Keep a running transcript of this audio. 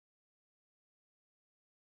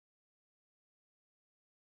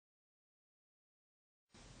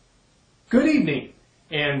Good evening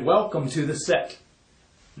and welcome to the set.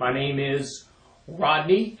 My name is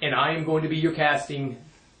Rodney and I am going to be your casting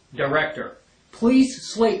director.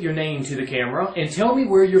 Please slate your name to the camera and tell me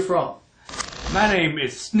where you're from. My name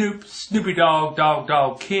is Snoop,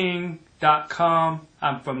 SnoopyDogDogDogKing.com.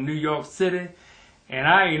 I'm from New York City, and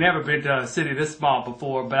I ain't never been to a city this small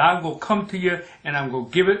before, but I'm going to come to you, and I'm going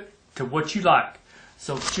to give it to what you like.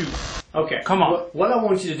 So shoot. Okay. Come on. What I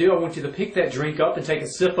want you to do, I want you to pick that drink up and take a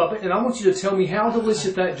sip of it, and I want you to tell me how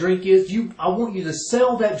delicious that drink is. I want you to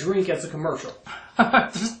sell that drink as a commercial.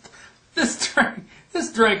 This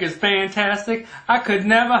drink is fantastic. I could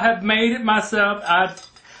never have made it myself. I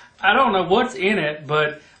don't know what's in it,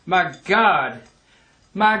 but my God.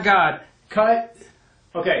 Cut.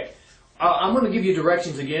 Okay. I'm going to give you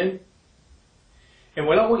directions again. And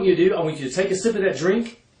what I want you to do, I want you to take a sip of that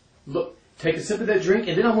drink. Take a sip of that drink,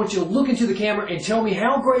 and then I want you to look into the camera and tell me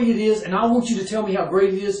how great it is, and I want you to tell me how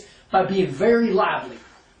great it is by being very lively.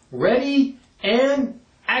 Ready, and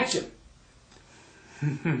action.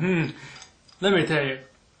 Let me tell you,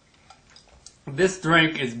 this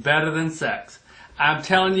drink is better than sex. I'm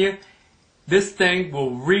telling you, this thing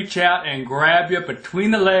will reach out and grab you between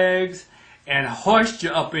the legs and hoist you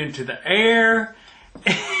up into the air.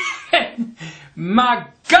 My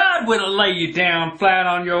God, will it lay you down flat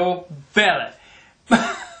on your belly.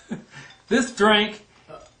 This drink...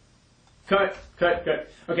 Cut.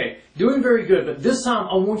 Okay, doing very good, but this time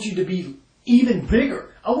I want you to be even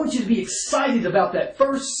bigger. I want you to be excited about that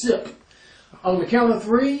first sip. On the count of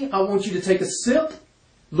 3, I want you to take a sip,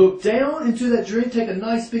 look down into that drink, take a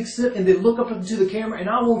nice big sip, and then look up into the camera, and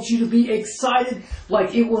I want you to be excited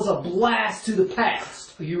like it was a blast to the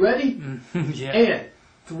past. Are you ready? Yeah. And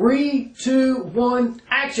 3, 2, 1,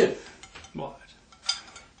 action. What?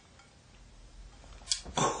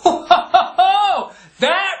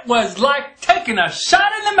 That was like taking a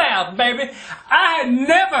shot in the mouth, baby. I had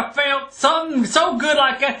never felt something so good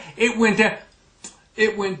like that. It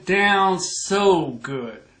went down so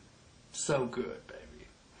good. So good, baby.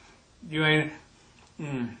 You ain't...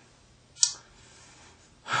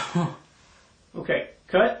 Okay,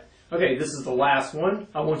 cut. Okay, this is the last one.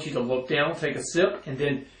 I want you to look down, take a sip, and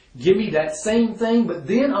then give me that same thing, but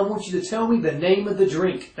then I want you to tell me the name of the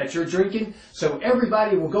drink that you're drinking so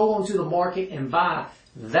everybody will go onto the market and buy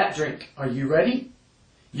that drink. Are you ready?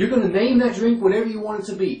 You're going to name that drink whatever you want it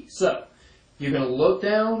to be. So, you're going to look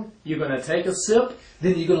down, you're going to take a sip,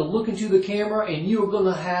 then you're going to look into the camera and you're going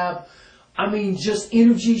to have, just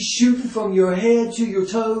energy shooting from your head to your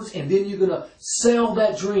toes, and then you're going to sell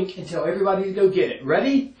that drink and tell everybody to go get it.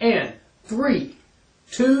 Ready? And 3,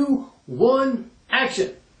 2, 1,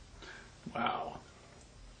 action. Wow.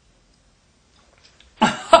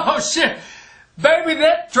 Oh, shit. Baby,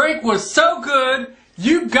 that drink was so good.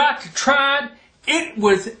 You got to try it.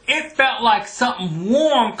 It felt like something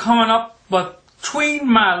warm coming up between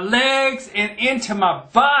my legs and into my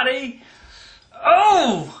body.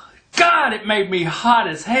 Oh, God, it made me hot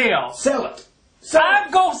as hell. Sell it. I'm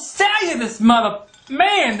going to sell you this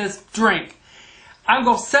this drink. I'm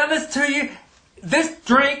going to sell this to you. This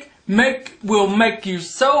drink will make you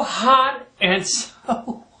so hot and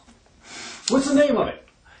so... What's the name of it?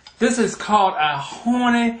 This is called a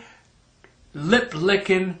horny,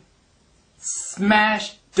 lip-licking,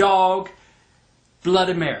 smash dog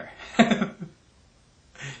Bloody Mary.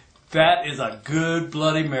 That is a good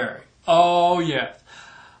Bloody Mary. Oh, yes.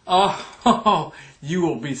 Oh, you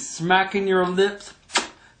will be smacking your lips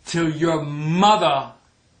till your mother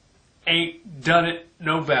ain't done it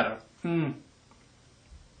no better.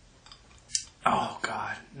 Oh,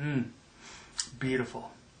 God.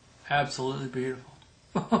 Beautiful. Absolutely beautiful.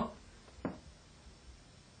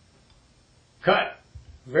 Cut.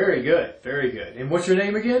 Very good. Very good. And what's your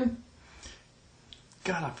name again?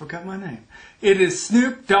 God, I forgot my name. It is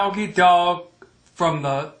Snoop Doggy Dog from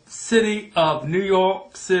the city of New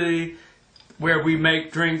York City, where we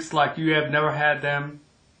make drinks like you have never had them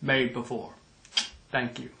made before.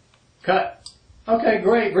 Thank you. Cut. Okay,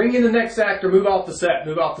 great. Bring in the next actor. Move off the set.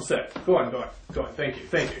 Go on. Thank you.